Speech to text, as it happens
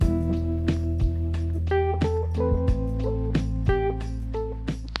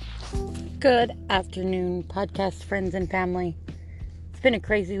Good afternoon, podcast friends and family. It's been a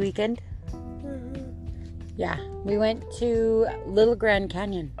crazy weekend. Yeah, we went to Little Grand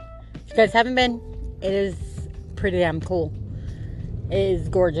Canyon. If you guys haven't been, it is pretty damn cool. It is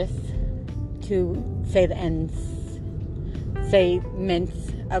gorgeous, to say the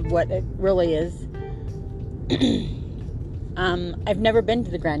mints of what it really is. I've never been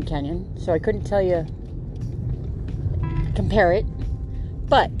to the Grand Canyon, so I couldn't tell you, compare it,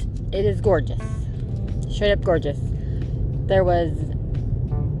 but it is gorgeous. Straight up gorgeous. There was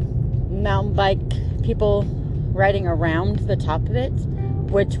mountain bike people riding around the top of it,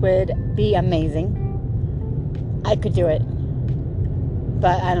 which would be amazing. I could do it,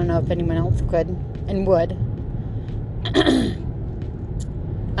 but I don't know if anyone else could and would.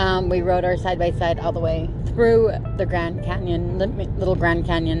 We rode our side-by-side all the way through the Grand Canyon, Little Grand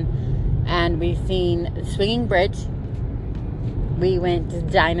Canyon, and we've seen the Swinging Bridge. We went to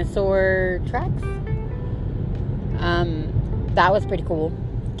dinosaur tracks. That was pretty cool.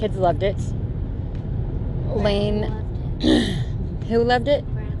 Kids loved it. Lane, who loved it?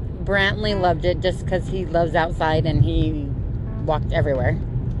 Brantley loved it just because he loves outside and he walked everywhere.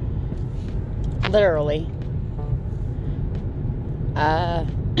 Literally.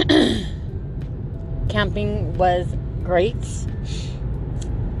 Camping was great.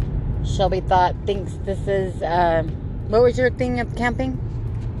 Shelby thinks this is, what was your thing of camping?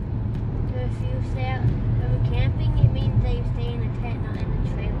 If you stay out camping, it means that you stay in a tent, not in a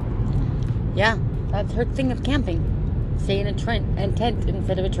trailer. Yeah, that's her thing of camping. Stay in a tent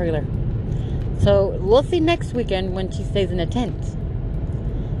instead of a trailer. So we'll see next weekend when she stays in a tent.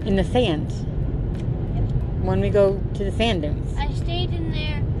 In the sand. Yep. When we go to the sand dunes. I stayed in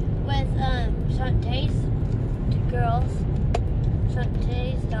there with Shantae's two girls,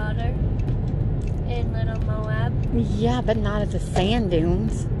 Shantae's daughter, and Little Moab. Yeah, but not at the sand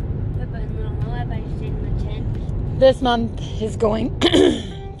dunes. But in Little Moab, I stayed in the tent. This month is going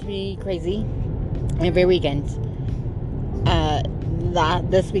to be crazy. Every weekend.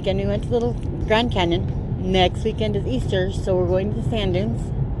 This weekend we went to Little Grand Canyon. Next weekend is Easter, so we're going to the sand dunes.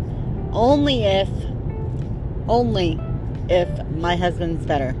 Only if my husband's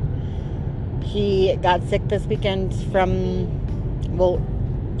better. He got sick this weekend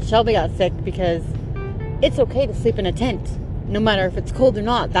Shelby got sick because it's okay to sleep in a tent, no matter if it's cold or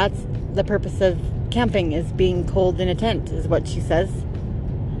not. That's the purpose of camping, is being cold in a tent, is what she says.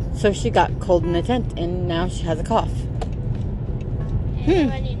 So she got cold in the tent, and now she has a cough. And a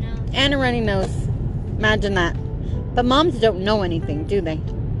runny nose. And a runny nose. Imagine that. But moms don't know anything, do they?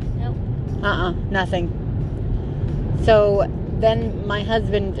 Nope. Nothing. So then my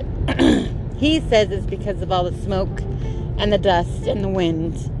husband, he says it's because of all the smoke and the dust and the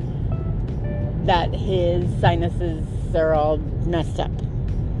wind that his sinuses are all messed up.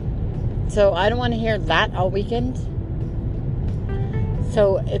 So I don't want to hear that all weekend.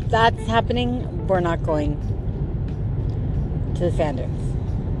 So if that's happening, we're not going to the sand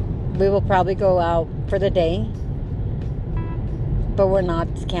dunes. We will probably go out for the day, but we're not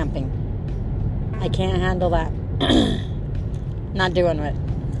camping. I can't handle that. Not doing it.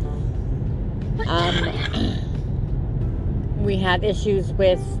 We had issues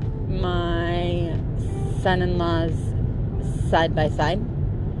with my son-in-law's side-by-side.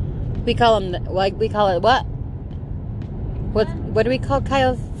 We call him, we call it what? What do we call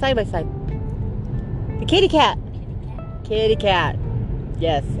Kyle's side-by-side? The kitty cat. Kitty cat.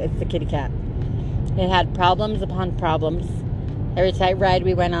 Yes, it's the kitty cat. It had problems upon problems. Every tight ride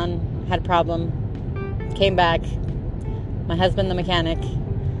we went on had a problem. Came back. My husband, the mechanic,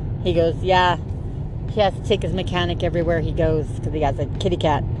 he goes, yeah, he has to take his mechanic everywhere he goes because he has a kitty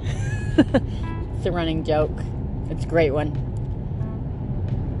cat. It's a running joke. It's a great one.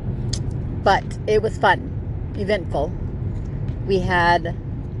 But it was fun. Eventful. We had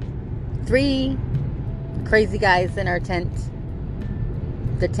 3 crazy guys in our tent.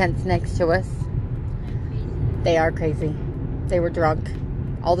 The tent's next to us. They are crazy. They were drunk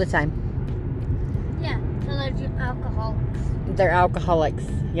all the time. Yeah, so they're alcoholics. They're alcoholics.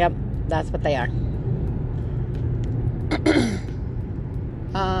 Yep, that's what they are.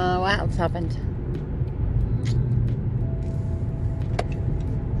 What else happened?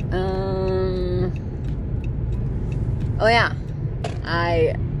 Oh yeah.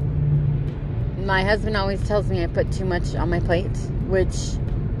 My husband always tells me I put too much on my plate, which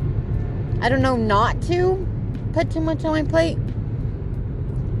I don't know not to put too much on my plate.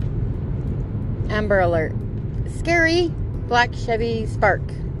 Amber alert. Scary black Chevy Spark.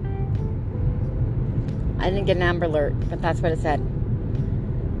 I didn't get an Amber alert, but that's what it said.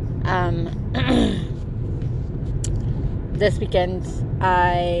 This weekend,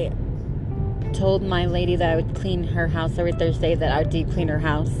 I told my lady that I would clean her house every Thursday, that I would deep clean her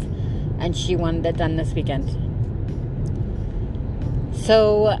house, and she wanted it done this weekend.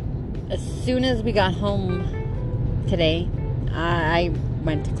 So as soon as we got home today, I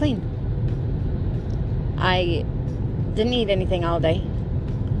went to clean. I didn't eat anything all day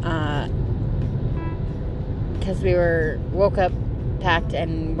because we woke up, packed,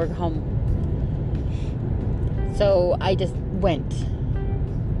 and we're home. So I just went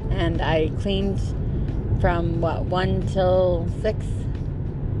and I cleaned from 1 till 6.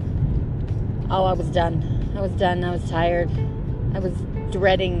 Oh, I was done. I was tired. I was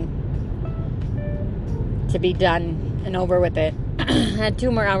dreading to be done and over with it. I had 2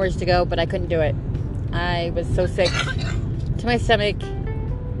 more hours to go, but I couldn't do it. I was so sick to my stomach.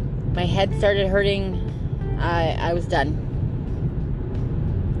 My head started hurting. I was done.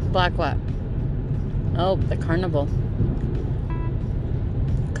 Black what? Oh, the carnival.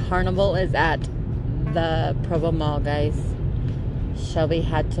 Carnival is at the Provo Mall, guys. Shelby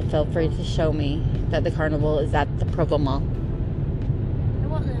had to feel free to show me that the carnival is at the Provo Mall. I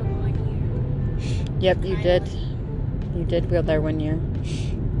wasn't there 1 year. Yep, you did. You did go there 1 year.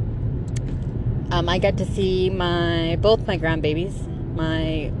 I got to see both my grandbabies.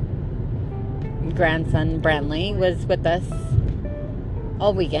 My grandson, Brantley, was with us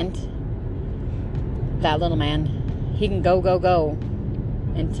all weekend. That little man. He can go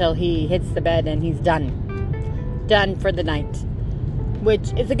until he hits the bed and he's done. Done for the night.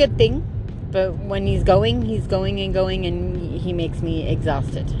 Which is a good thing. But when he's going and he makes me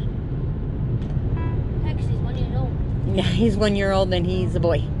exhausted. Heck, he's 1 year old. Yeah, he's 1 year old and he's a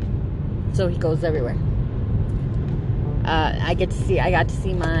boy. So he goes everywhere. I got to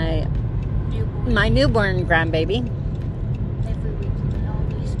see my newborn grandbaby. Every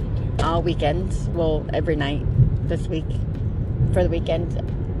weekend, all weekend. Well, every night this week for the weekend.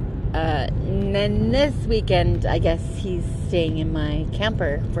 And then this weekend, I guess he's staying in my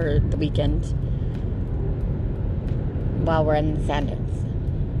camper for the weekend while we're in the sand dunes.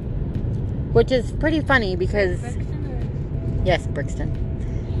 Which is pretty funny because... Brixton? Yes, Brixton.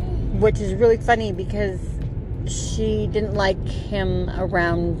 Which is really funny because she didn't like him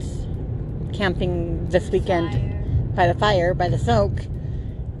around camping this weekend by the fire, by the soak.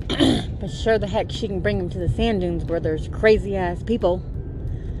 But sure the heck she can bring him to the sand dunes where there's crazy ass people.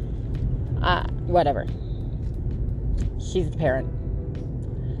 Whatever. She's the parent.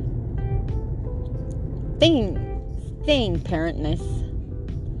 Saying parentness.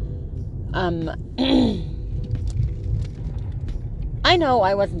 I know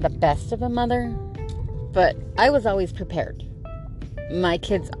I wasn't the best of a mother, but I was always prepared. My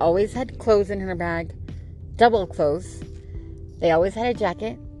kids always had clothes in her bag, double clothes. They always had a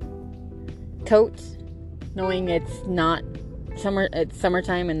jacket, coat, knowing it's not summer. It's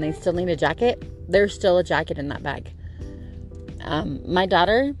summertime and they still need a jacket. There's still a jacket in that bag. My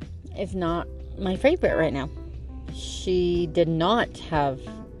daughter is not my favorite right now. She did not have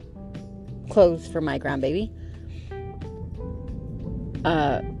clothes for my grandbaby.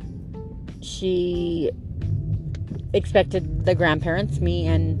 She expected the grandparents, me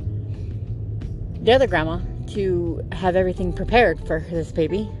and the other grandma, to have everything prepared for this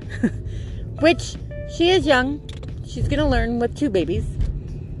baby. Which, she is young. She's going to learn with 2 babies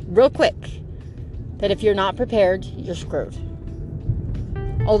real quick that if you're not prepared, you're screwed.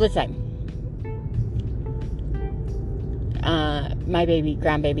 All the time. My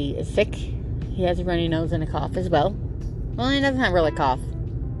grandbaby is sick. He has a runny nose and a cough as well. Well, he doesn't have really a cough.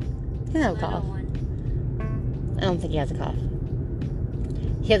 He doesn't have a cough. I don't think he has a cough.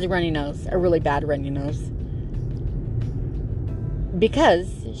 He has a runny nose. A really bad runny nose.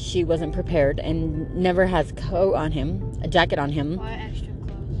 Because she wasn't prepared and never has a coat on him, a jacket on him.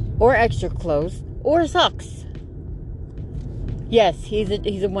 Or extra clothes. Or socks. Yes, he's a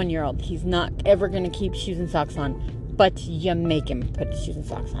 1-year-old. He's not ever going to keep shoes and socks on. But you make him put shoes and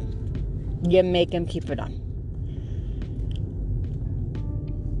socks on. You make him keep it on.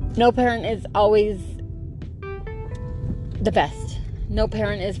 No parent is always the best. No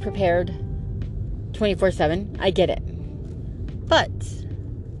parent is prepared 24/7. I get it. But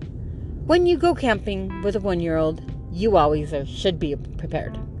when you go camping with a 1-year-old, you always should be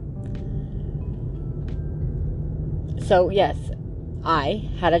prepared. So yes, I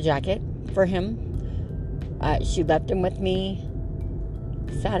had a jacket for him. She left him with me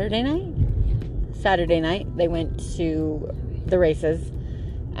Saturday night. Saturday night, they went to the races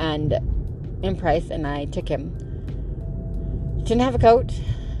and in Price, and I took him. Didn't have a coat,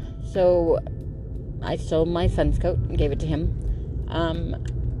 so I stole my son's coat and gave it to him.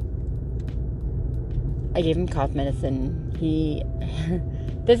 I gave him cough medicine.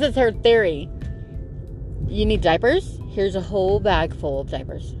 This is her theory. You need diapers? Here's a whole bag full of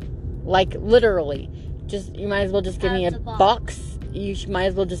diapers. Like, literally. You might as well just give me a box. Might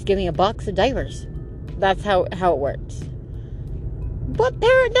as well just give me a box of diapers. That's how it works. What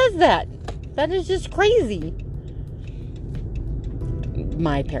parent does that? That is just crazy.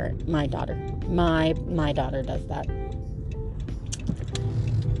 My daughter. My daughter does that.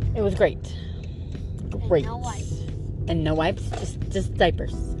 It was great. Great. And no wipes, just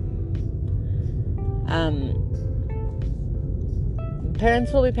diapers.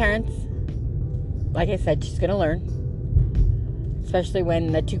 Parents will be parents. Like I said, she's gonna learn. Especially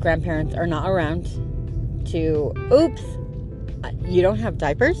when the two grandparents are not around. Oops, you don't have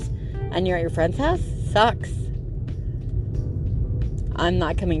diapers? And you're at your friend's house? Sucks. I'm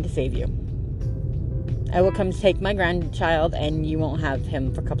not coming to save you. I will come take my grandchild and you won't have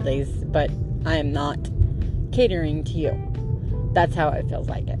him for a couple days, but I am not catering to you. That's how it feels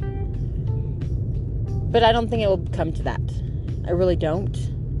like it. But I don't think it will come to that. I really don't.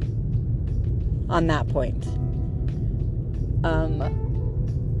 On that point.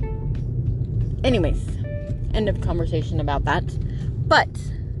 Anyways, end of conversation about that. But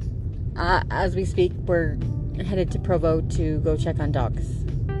as we speak, we're headed to Provo to go check on dogs.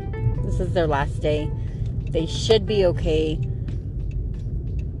 This is their last day. They should be okay.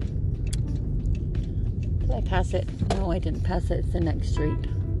 Did I pass it? No, I didn't pass it. It's the next street.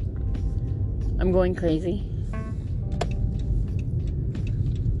 I'm going crazy.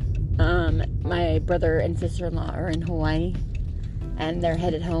 My brother and sister-in-law are in Hawaii, and they're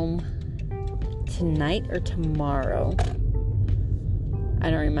headed home tonight or tomorrow. I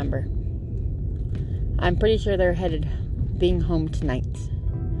don't remember. I'm pretty sure they're being home tonight,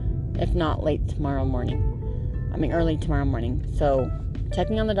 if not late tomorrow morning. I mean early tomorrow morning. So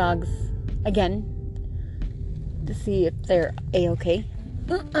checking on the dogs again to see if they're a-okay.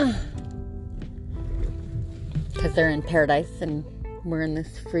 Because they're in paradise and we're in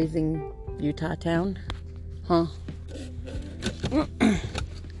this freezing Utah town. Huh?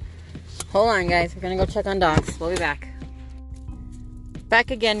 Hold on, guys. We're gonna go check on dogs. We'll be back. Back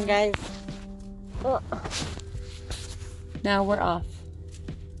again, guys. Now we're off.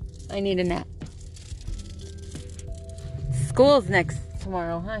 I need a nap. School's next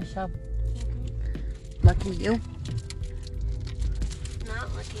tomorrow, huh, Shop? Lucky you.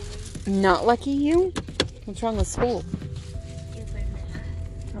 Not lucky me. Not lucky you? What's wrong with school?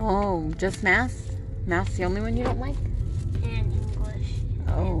 Oh, just math? Math's the only one you don't like? And English.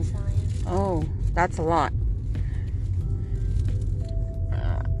 Oh. And science. Oh, that's a lot.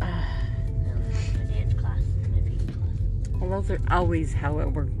 Dance class and my PE class. Well, those are always how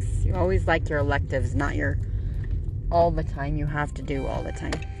it works. You always like your electives, not your all the time you have to do all the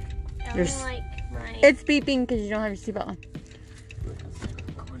time. I don't like my... It's beeping because you don't have your seatbelt on.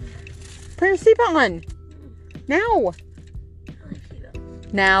 Put your seatbelt on. Now.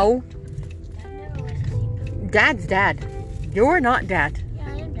 Now. Dad's dad. You're not dad. Yeah,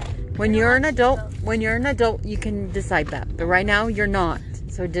 I am dad. When you're an adult, you can decide that. But right now, you're not.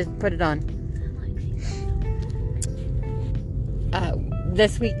 So just put it on.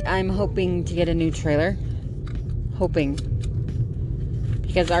 This week, I'm hoping to get a new trailer. Hoping.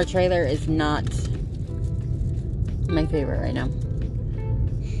 Because our trailer is not my favorite right now.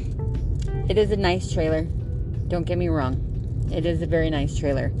 It is a nice trailer. Don't get me wrong. It is a very nice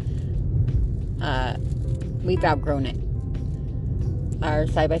trailer. We've outgrown it. Our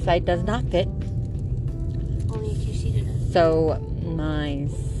side-by-side does not fit. Only a two-seater does. So my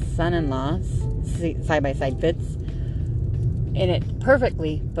son-in-law's side-by-side fits in it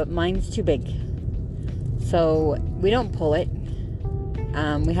perfectly, but mine's too big. So we don't pull it.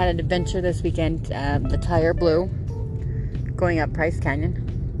 We had an adventure this weekend. The tire blew going up Price Canyon.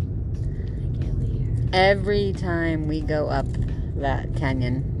 Every time we go up that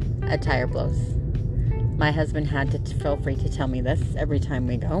canyon, a tire blows. My husband had to feel free to tell me this every time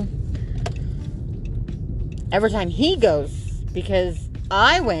we go. Every time he goes, because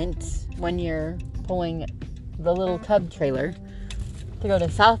I went one year pulling the little tub trailer to go to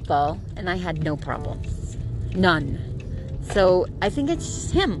Southball, and I had no problems. None. So I think it's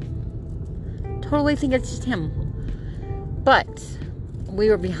just him. Totally think it's just him. But we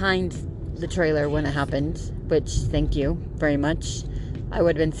were behind the trailer when it happened, which thank you very much. I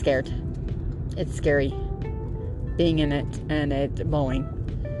would have been scared. It's scary being in it and it blowing.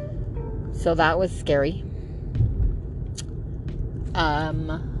 So that was scary.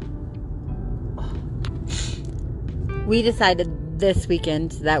 We decided this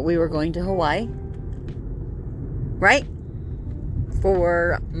weekend that we were going to Hawaii, right?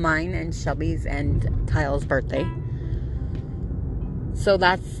 For mine and Shelby's and Kyle's birthday. So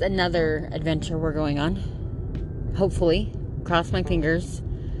that's another adventure we're going on. Hopefully, cross my fingers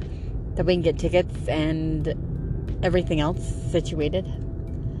that we can get tickets and everything else situated.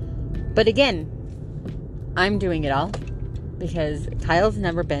 But again, I'm doing it all because Kyle's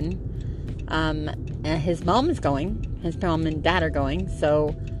never been. And his mom is going. His mom and dad are going.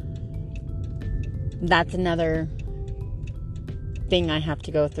 So that's another thing I have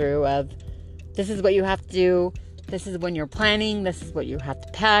to go through of, this is what you have to do. This is when you're planning. This is what you have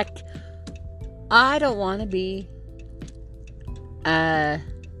to pack. I don't want to be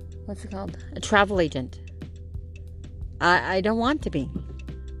what's it called? A travel agent. I don't want to be.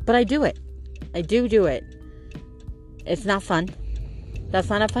 But I do it. I do it. It's not fun. That's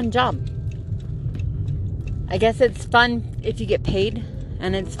not a fun job. I guess it's fun if you get paid.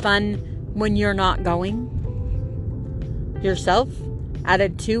 And it's fun when you're not going yourself,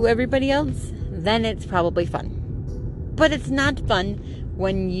 added to everybody else. Then it's probably fun. But it's not fun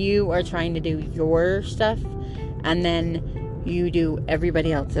when you are trying to do your stuff and then you do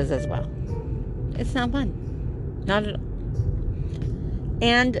everybody else's as well. It's not fun. Not at all.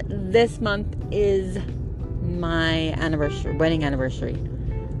 And this month is my anniversary, wedding anniversary.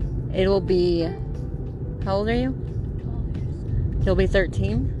 It will be, how old are you? 12 years. You'll be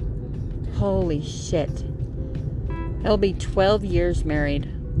 13? Holy shit. It'll be 12 years married.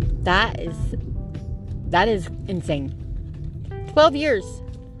 That is insane. 12 years.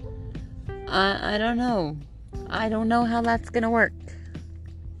 I don't know. I don't know how that's going to work.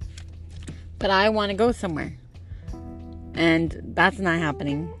 But I want to go somewhere. And that's not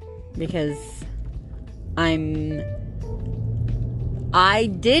happening because I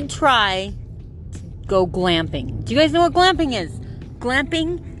did try to go glamping. Do you guys know what glamping is?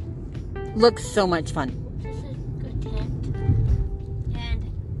 Glamping looks so much fun. Just a good tent and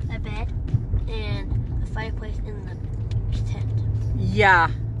a bed and a fireplace in the tent. Yeah,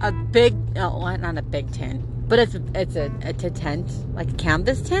 a big, not a big tent, but it's a tent, like a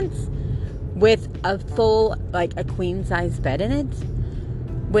canvas tent with a full, like a queen size bed in it,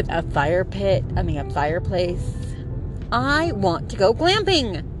 with a fireplace. I want to go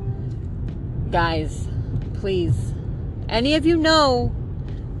glamping. Guys, please, any of you know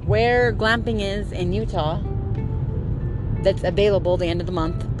where glamping is in Utah that's available the end of the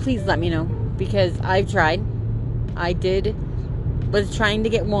month, please let me know, because I've tried. Was trying to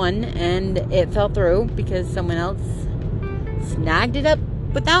get one and it fell through because someone else snagged it up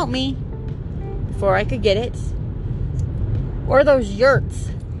without me before I could get it. Or those yurts.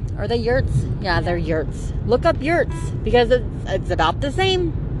 Are they yurts? Yeah, they're yurts. Look up yurts because it's about the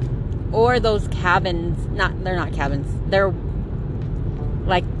same. Or those cabins. They're not cabins. They're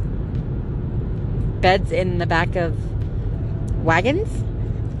like beds in the back of wagons.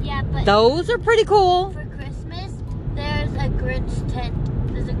 Yeah, but those are pretty cool. for Christmas, there's a Grinch tent.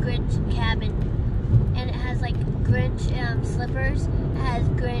 There's a Grinch cabin. And it has like Grinch slippers. It has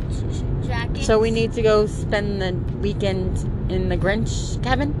Grinch jackets. So we need to go spend the weekend in the Grinch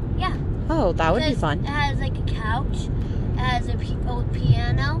cabin? Yeah. Oh, that would be fun. It has like a couch. It has an old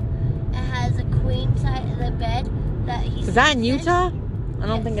piano. It has a queen size the bed that he. Is that in sleeps Utah? I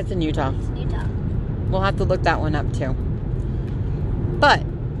don't Yes. think it's in Utah. It's in Utah. We'll have to look that one up too. But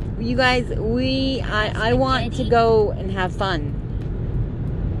you guys, I want to go and have fun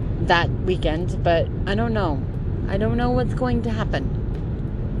that weekend, but I don't know. I don't know what's going to happen.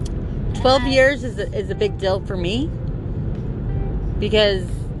 12 years is a big deal for me because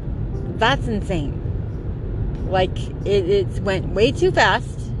that's insane. Like it went way too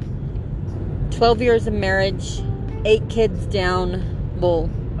fast. 12 years of marriage, 8 kids down, well,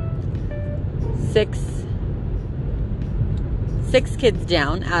 6 kids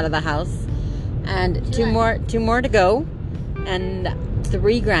down out of the house, and two more to go, and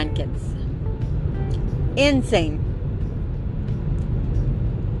 3 grandkids. Insane.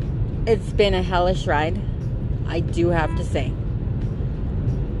 It's been a hellish ride, I do have to say.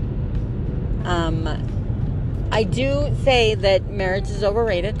 I do say that marriage is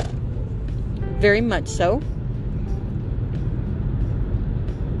overrated, very much so.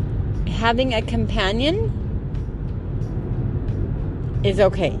 Having a companion is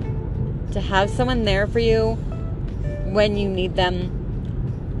okay. To have someone there for you when you need them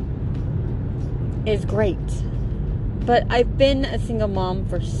is great. But I've been a single mom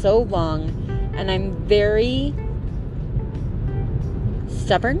for so long, and I'm very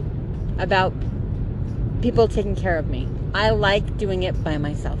stubborn about people taking care of me. I like doing it by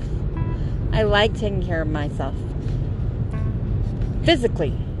myself. I like taking care of myself.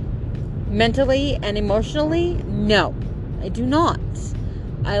 Physically. Mentally and emotionally, no. I do not.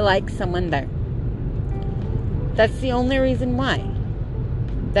 I like someone there. That's the only reason why.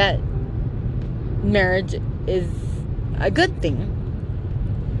 that marriage is a good thing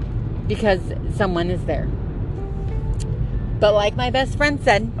because someone is there. But like my best friend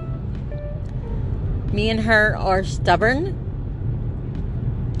said, me and her are stubborn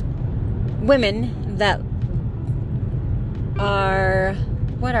women that are,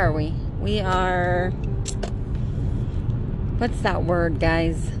 what are we? We are, what's that word,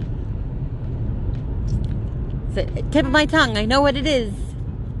 guys? It's the tip of my tongue. I know what it is.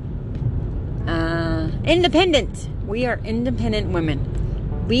 Independent. We are independent women.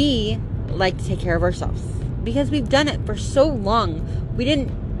 We like to take care of ourselves because we've done it for so long. We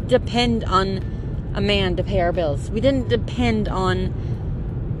didn't depend on a man to pay our bills. We didn't depend on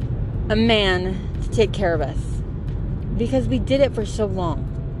a man to take care of us because we did it for so long.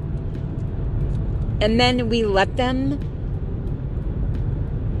 And then we let them,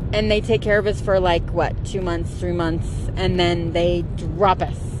 and they take care of us for 2 months, 3 months, and then they drop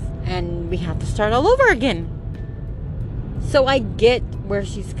us and we have to start all over again. So I get where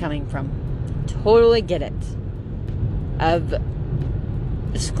she's coming from. Totally get it.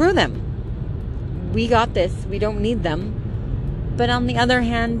 Screw them. We got this. We don't need them. But on the other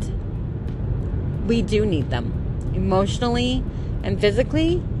hand, we do need them. Emotionally and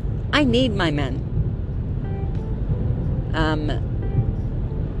physically, I need my men.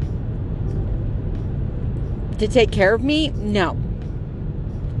 To take care of me? No.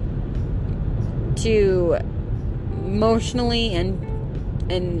 To emotionally and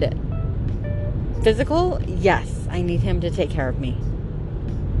physical? Yes, I need him to take care of me.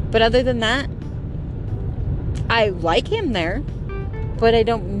 But other than that, I like him there, but I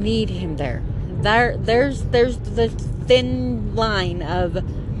don't need him there. There's the thin line of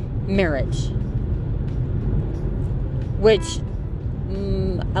marriage, which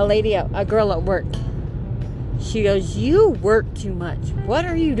a girl at work, she goes, "You work too much. What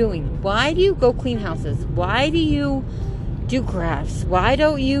are you doing? Why do you go clean houses? Why do you do crafts? Why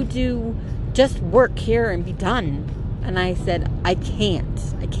don't you just work here and be done?" And I said, I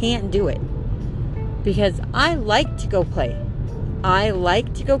can't do it because I like to go play. I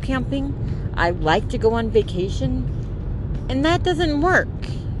like to go camping. I like to go on vacation. And that doesn't work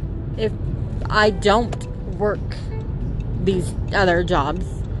if I don't work these other jobs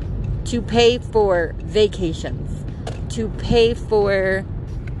to pay for vacations, to pay for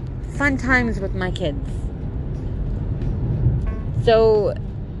fun times with my kids. So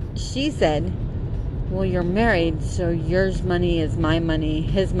she said, "Well, you're married, so your money is my money,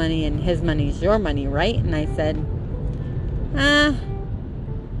 his money, and his money is your money, right?" And I said,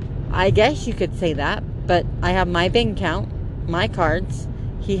 I guess you could say that, but I have my bank account, my cards.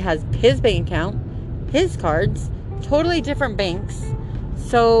 He has his bank account, his cards, totally different banks.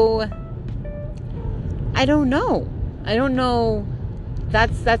 So I don't know.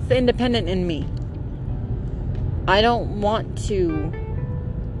 That's the independent in me. I don't want to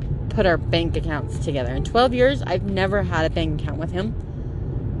put our bank accounts together. In 12 years, I've never had a bank account with him,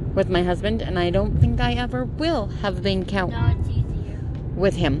 with my husband, and I don't think I ever will have a bank account No, it's easier.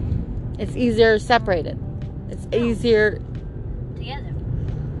 with him. It's easier separated. It's easier Together.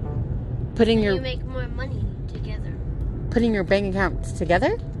 putting And your you make more money together. putting your bank accounts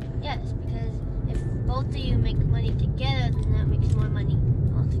together. Yes, because if both of you make money together, then that makes more money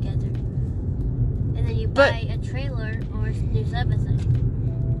all together. And then you buy a trailer or a new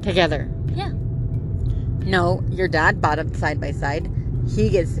side-by-side. Together. Yeah. No, your dad bought them side by side. He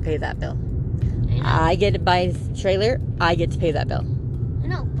gets to pay that bill. I get to buy his trailer. I get to pay that bill. I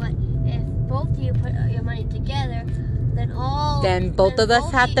know, but if both of you put your money together, then both of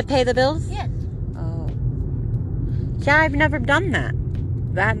us have to pay the bills? Yes. Oh. Yeah, I've never done that.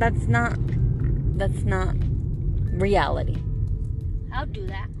 That's not reality. I'll do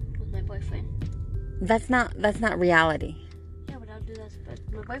that with my boyfriend. That's not reality. Yeah, but I'll do that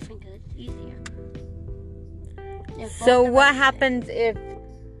with my boyfriend because it's easier. So what happens if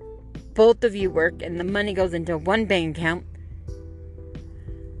both of you work and the money goes into one bank account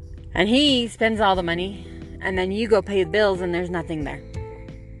and he spends all the money and then you go pay the bills and there's nothing there?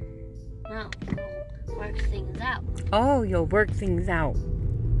 No, we'll work things out. Oh, you'll work things out.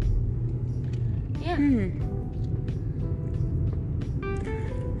 Yeah.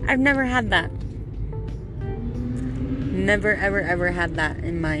 I've never had that. Never, ever had that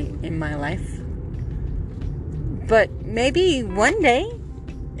in my life. But maybe one day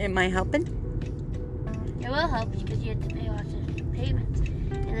it might happen. It will help because you have to pay off the payments.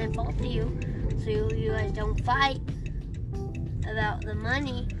 And then both of you, so you guys don't fight about the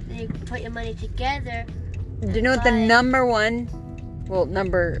money, then you put your money together. Do you know what the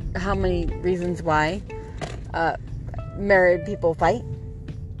how many reasons why married people fight?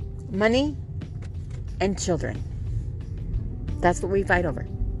 Money and children. That's what we fight over.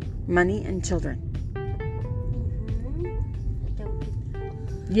 Money and children.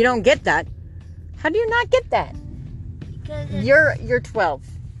 You don't get that. How do you not get that? Because You're 12.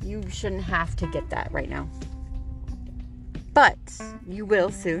 You shouldn't have to get that right now. But you will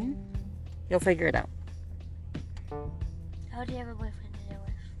soon. You'll figure it out. I already have a boyfriend to deal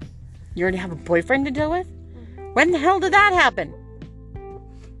with. You already have a boyfriend to deal with? When the hell did that happen?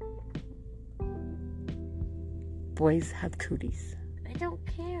 Boys have cooties. I don't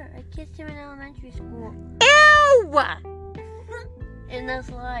care. I kissed him in elementary school. Ew! In the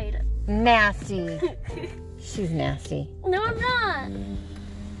slide. Nasty. She's nasty. No, I'm not.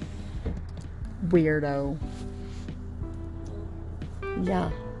 Weirdo. Yeah.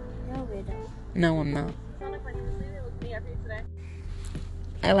 No, weirdo. No, I'm not.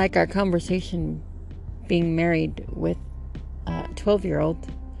 I like our conversation being married with a 12-year-old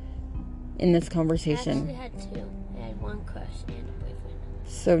in this I conversation. actually had two. I had one crush and a boyfriend.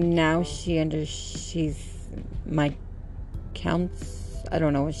 So now she's my counts. I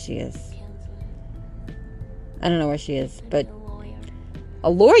don't know what she is. Counselor. I don't know what she is, but A lawyer. a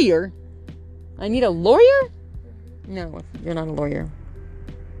lawyer? I need a lawyer? No, you're not a lawyer.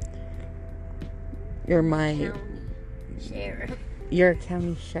 You're my... County sheriff. You're a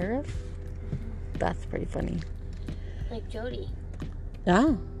county sheriff? That's pretty funny. Like Jody.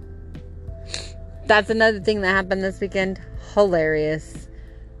 Yeah. That's another thing that happened this weekend. Hilarious.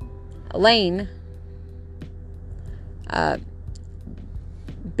 Elaine,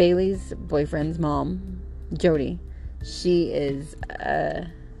 Bailey's boyfriend's mom, Jody, she is,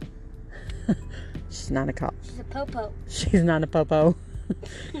 she's not a cop. She's a popo. She's not a popo.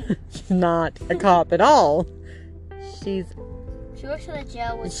 She's not a cop at all. She works in a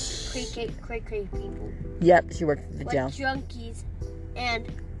jail with cray people. Yep, she works at the Like jail. junkies and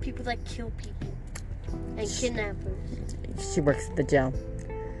people that kill people. And kidnappers. She works at the jail.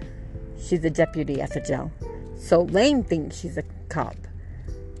 She's a deputy at the jail. So Lane thinks she's a cop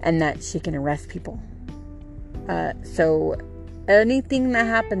and that she can arrest people. So anything that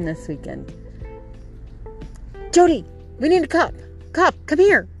happened this weekend, Jody, we need a cop. Cop, come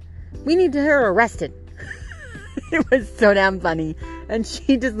here. We need her arrested. It was so damn funny. And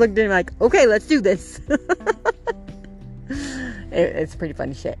she just looked at him like, okay, let's do this. It's pretty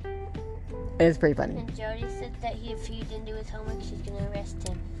funny shit. It's pretty funny. And Jody said that if he didn't do his homework, she's going to arrest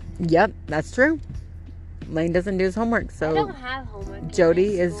him. Yep, that's true. Lane doesn't do his homework, I so don't have homework in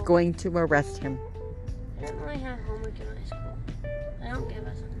Jody my is school. going to arrest him. I don't really have homework in my school. I don't give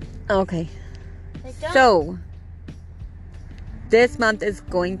us homework. Okay. They don't. So, this month is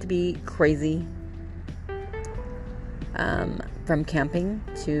going to be crazy. From camping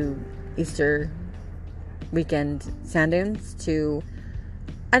to Easter weekend sand dunes to...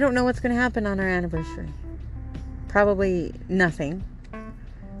 I don't know what's going to happen on our anniversary. Probably nothing.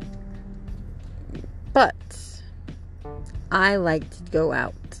 But I like to go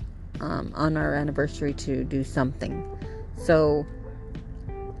out on our anniversary to do something. So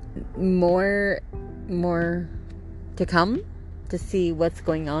more to come to see what's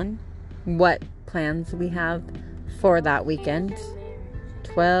going on, what plans we have for that weekend.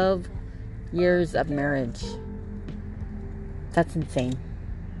 12 years of marriage. That's insane.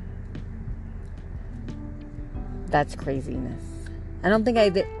 That's craziness. I don't think I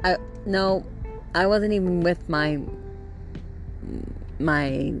wasn't even with my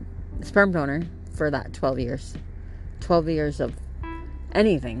sperm donor for that 12 years. 12 years of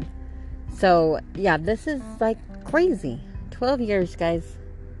anything. So, yeah, this is like crazy. 12 years, guys.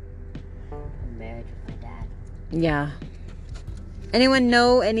 I'm married with my dad. Yeah. Anyone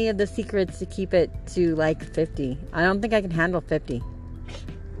know any of the secrets to keep it to like 50? I don't think I can handle 50.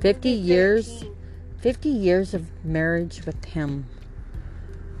 50 years. 13. 50 years of marriage with him.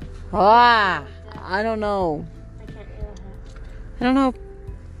 I don't know. I can't do that. I don't know if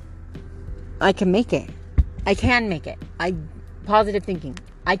I can make it. I can make it. Positive thinking.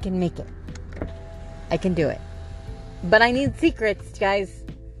 I can make it. I can do it. But I need secrets, guys.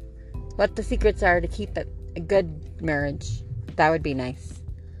 What the secrets are to keep it a good marriage. That would be nice.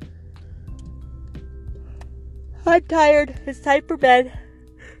 I'm tired. It's time for bed.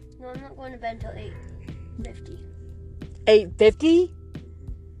 No, I'm not going to bed until 8:50. 8:50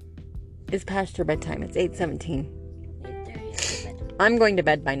 is past your bedtime. It's 8:17. 8:30 is my bed. I'm going to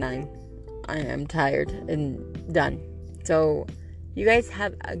bed by 9. I am tired and done. So, you guys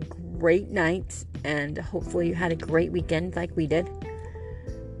have a great night, and hopefully you had a great weekend like we did.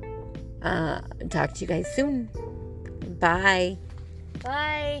 Talk to you guys soon. Bye.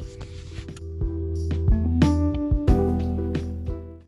 Bye.